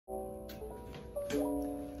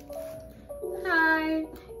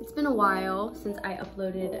It's been a while since I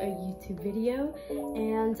uploaded a YouTube video,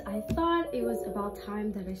 and I thought it was about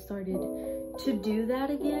time that I started to do that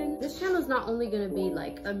again. This channel is not only gonna be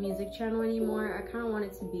like a music channel anymore, I kind of want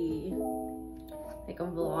it to be like a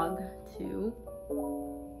vlog too.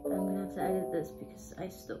 I'm gonna have to edit this because I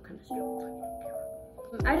still kind of struggle talking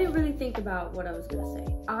up here. I didn't really think about what I was gonna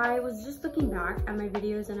say. I was just looking back at my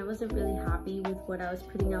videos and I wasn't really happy with what I was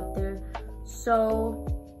putting out there. So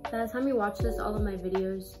by the time you watch this, all of my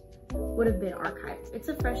videos would have been archived. It's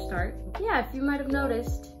a fresh start. Yeah, if you might have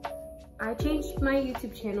noticed, I changed my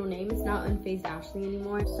YouTube channel name. It's not Unfazed Ashley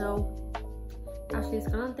anymore. So Ashley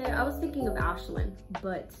Escalante. I was thinking of Ashlyn,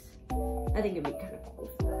 but I think it'd be kind of cool.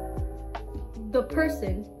 The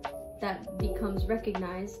person that becomes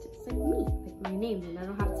recognized, it's like me, like my name, and I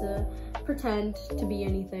don't have to pretend to be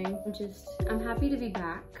anything. I'm happy to be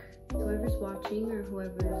back. Whoever's watching or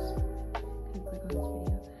whoever's gonna click on this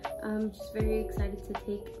video, I'm just very excited to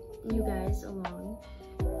take you guys along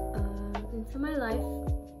into my life.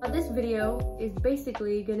 This video is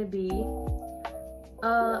basically gonna be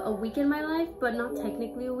a week in my life, but not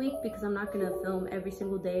technically a week because I'm not gonna film every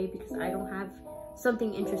single day because I don't have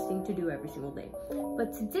something interesting to do every single day.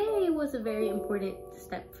 But today was a very important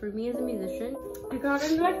step for me as a musician. I got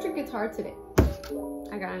an electric guitar today.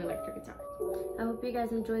 I hope you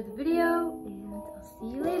guys enjoyed the video, and I'll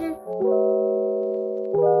see you later.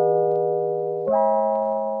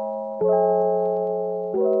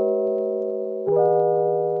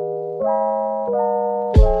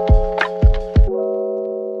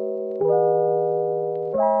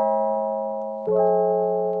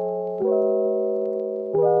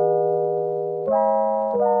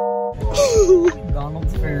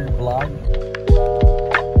 McDonald's for your vlog.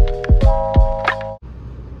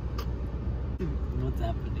 What's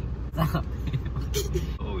happening? Stop.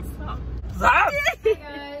 Oh, stop. Stop! Hey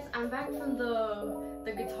guys, I'm back from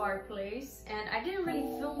the guitar place, and I didn't really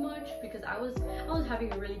film much because I was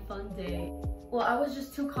having a really fun day. Well, I was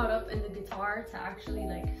just too caught up in the guitar to actually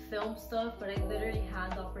like film stuff, but I literally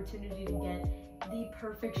had the opportunity to get the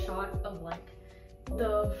perfect shot of like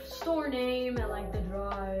the store name and like the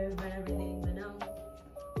drive and everything, but no.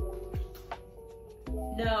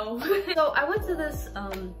 So I went to this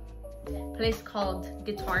place called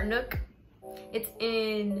Guitar Nook. It's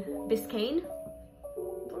in Biscayne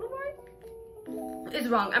Boulevard. It's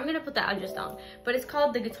wrong. I'm gonna put the address down, but it's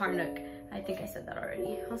called the Guitar Nook. I think I said that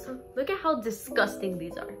already. Also, look at how disgusting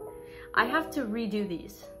these are. I have to redo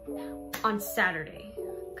these on Saturday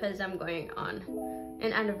because I'm going on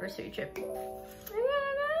an anniversary trip.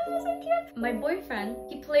 My boyfriend,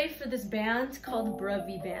 he played for this band called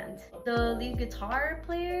Bravi Band. The lead guitar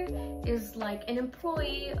player is like an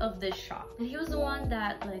employee of this shop, and he was the one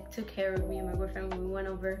that like took care of me and my boyfriend when we went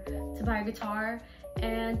over to buy a guitar,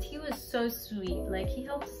 and he was so sweet. Like, he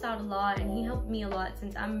helped us out a lot, and he helped me a lot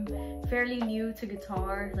since I'm fairly new to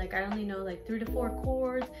guitar. Like, I only know like 3 to 4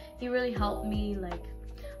 chords. He really helped me like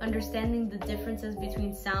understanding the differences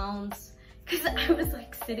between sounds, because I was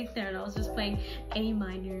like sitting there and I was just playing A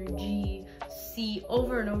minor, G, C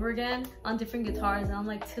over and over again on different guitars, and I'm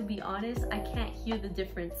like, to be honest, I can't hear the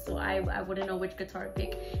difference, so I wouldn't know which guitar to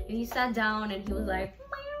pick. And he sat down and he was like,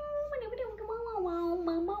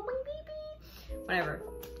 whatever.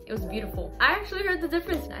 It was beautiful. I actually heard the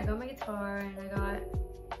difference. I got my guitar and I got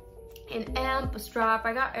an amp, a strap.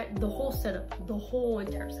 I got the whole setup, the whole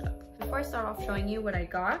entire setup. Before I start off showing you what I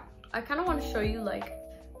got, I kind of want to show you like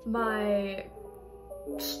my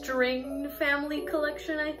string family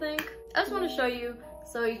collection, I think. I just want to show you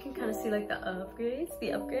so you can kind of see like the upgrades.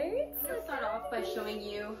 I'm gonna start off by showing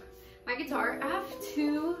you my guitar. I have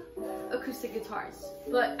 2 acoustic guitars,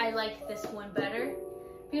 but I like this one better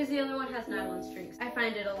because the other one has nylon strings. I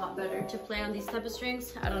find it a lot better to play on these type of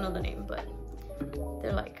strings. I don't know the name, but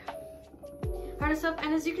they're like hard stuff.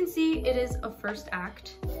 And as you can see, it is a first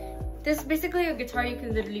act. This is basically a guitar you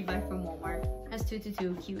can literally buy from Walmart. It has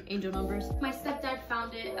 222 cute angel numbers. My stepdad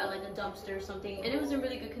found it at like a dumpster or something, and it was in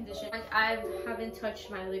really good condition. And I haven't touched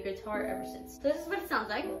my other guitar ever since. So this is what it sounds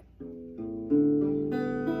like.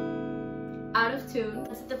 Out of tune.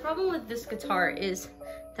 So the problem with this guitar is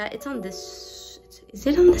that it's on this. Is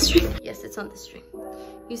it on this string? Yes, it's on this string.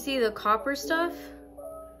 You see the copper stuff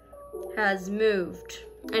has moved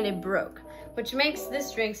and it broke, which makes this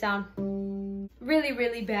string sound really,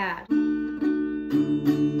 really bad.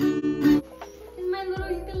 It's my little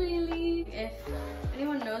ukulele. If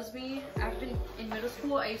anyone knows me, in middle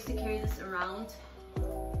school, I used to carry this around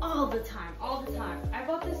all the time. I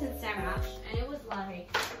bought this in Sam Ash, and it was like,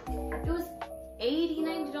 it was $80,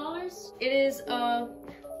 $90. It is a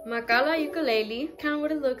Makala ukulele, kind of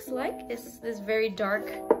what it looks like. It's this very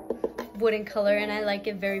dark wooden color and I like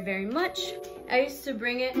it very, very much. I used to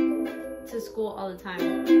bring it to school all the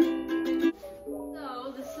time.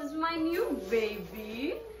 So this is my new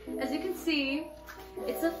baby. As you can see,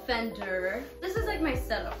 it's a Fender. This is like my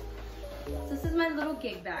setup. So this is my little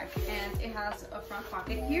gig bag and it has a front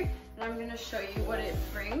pocket here, and I'm gonna show you what it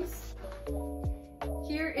brings.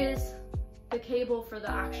 Here is the cable for the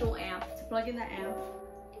actual amp, to plug in the amp.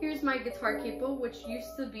 Here's my guitar cable, which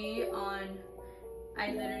used to be on,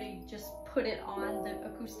 I literally just put it on the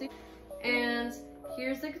acoustic. And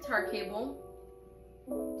here's the guitar cable.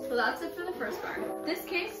 So that's it for the first bar. This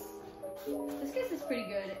case is pretty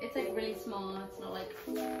good. It's like really small. It's not like,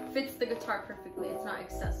 fits the guitar perfectly. It's not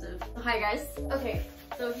excessive. Hi guys. Okay,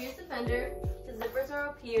 so here's the Fender. The zippers are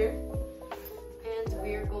up here. And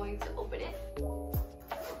we're going to open it.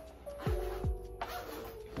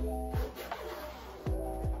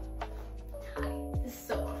 Hi, this is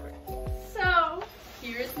so awkward. So,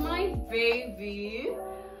 here's my baby.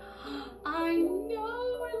 I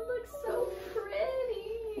know, it looks so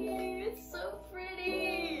pretty. It's so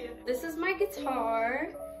pretty. This is my guitar.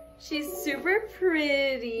 She's super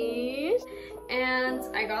pretty. And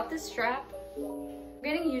I got this strap. I'm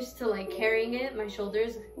getting used to like carrying it. My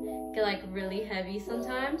shoulders get like really heavy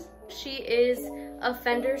sometimes. She is a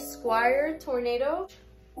Fender Squier Tornado.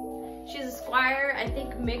 She's a Squier, I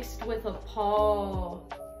think mixed with a Paul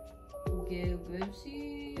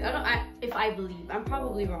Gibson. If I believe, I'm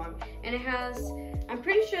probably wrong. And it has, I'm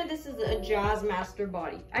pretty sure this is a Jazzmaster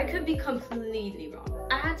body. I could be completely wrong.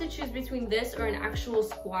 I had to choose between this or an actual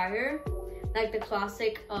Squier, like the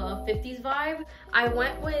classic 50s vibe. I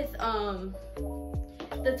went with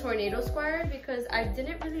the Tornado Squier because I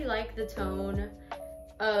didn't really like the tone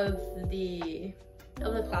of the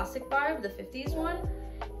classic vibe, the 50s one.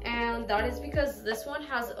 And that is because this one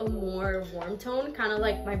has a more warm tone, kind of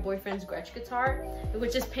like my boyfriend's Gretsch guitar,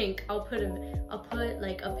 which is pink. I'll put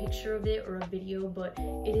like a picture of it or a video, but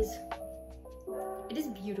it is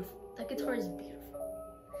beautiful. That guitar is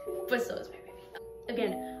beautiful, but so is my baby.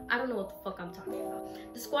 Again, I don't know what the fuck I'm talking about.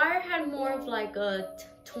 The Squier had more of like a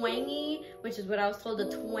twangy, which is what I was told, a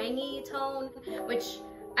twangy tone, which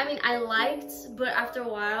I mean, I liked, but after a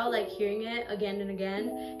while, like hearing it again and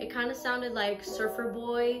again, it kind of sounded like Surfer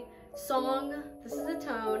Boy song. This is the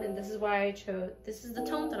tone, and this is why I chose, this is the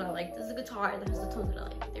tone that I like. This is the guitar that has the tone that I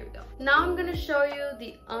like. There we go. Now I'm gonna show you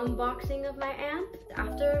the unboxing of my amp.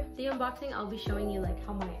 After the unboxing, I'll be showing you like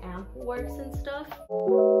how my amp works and stuff.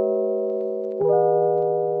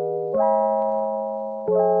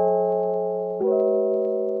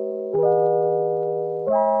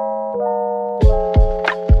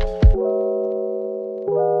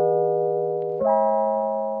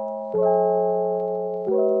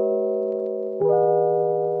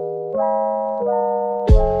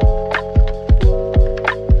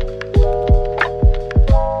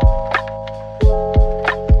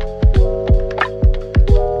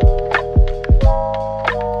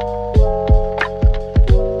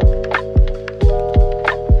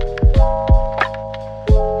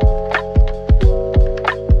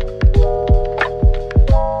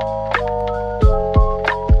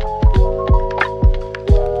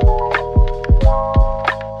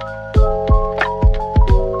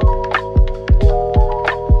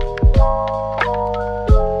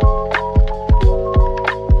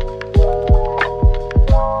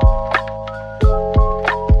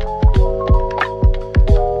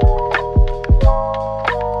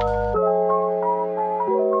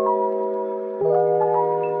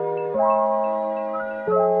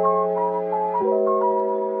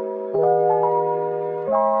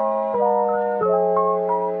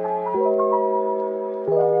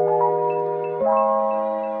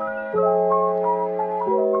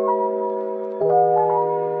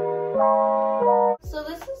 So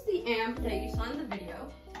this is the amp that you saw in the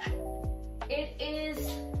video. It is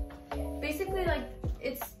basically like,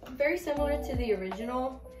 it's very similar to the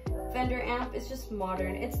original Fender amp. It's just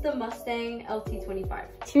modern. It's the Mustang LT25.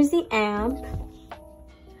 Here's the amp.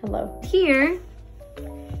 Hello.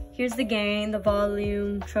 Here's the gain, the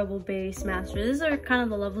volume, treble, bass, master. These are kind of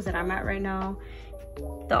the levels that I'm at right now.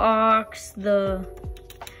 The aux, the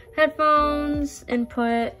headphones,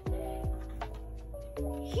 input.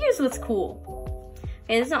 Here's what's cool.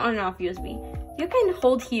 Okay, this is an on and off USB. You can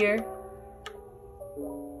hold here,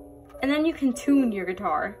 and then you can tune your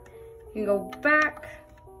guitar. You can go back,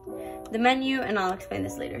 the menu, and I'll explain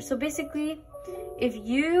this later. So basically, if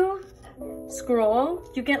you scroll,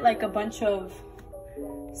 you get like a bunch of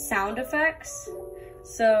sound effects.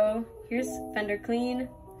 So here's Fender Clean,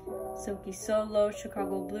 Silky Solo,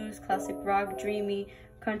 Chicago Blues, Classic Rock, Dreamy,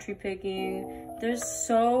 Country Picking. There's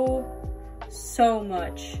so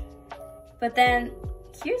much. But then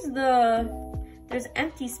there's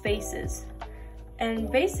empty spaces.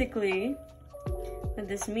 And basically, what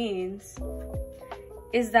this means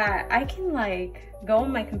is that I can like go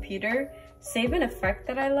on my computer, save an effect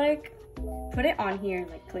that I like, put it on here,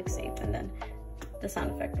 like click save, and then the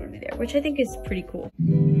sound effect would be there, which I think is pretty cool.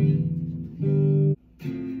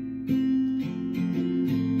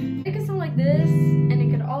 It can sound like this, and it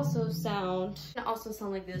could also sound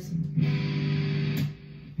like this.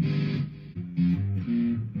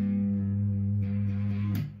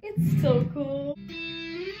 It's so cool.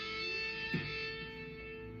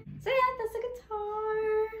 So yeah, that's the guitar.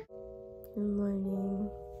 Good morning.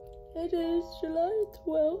 It is July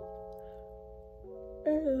 12th.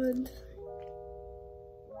 And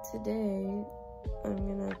today, I'm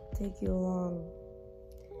gonna take you along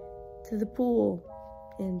to the pool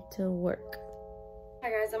and to work. Hi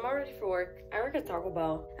guys, I'm all ready for work. I work at Taco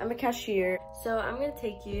Bell. I'm a cashier, so I'm gonna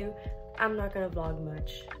take you. I'm not gonna vlog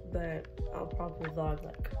much, but I'll probably vlog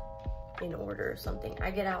like in order or something.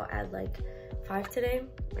 I get out at like 5 today,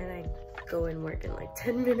 and I go and work in like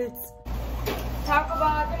 10 minutes. Taco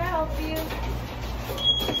Bell, can I help you?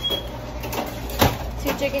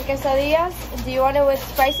 2 chicken quesadillas. Do you want it with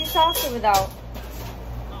spicy sauce or without?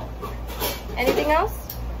 Anything else?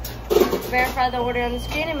 Verify the order on the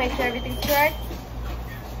screen and make sure everything's correct.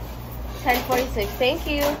 10:46. Thank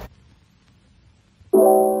you.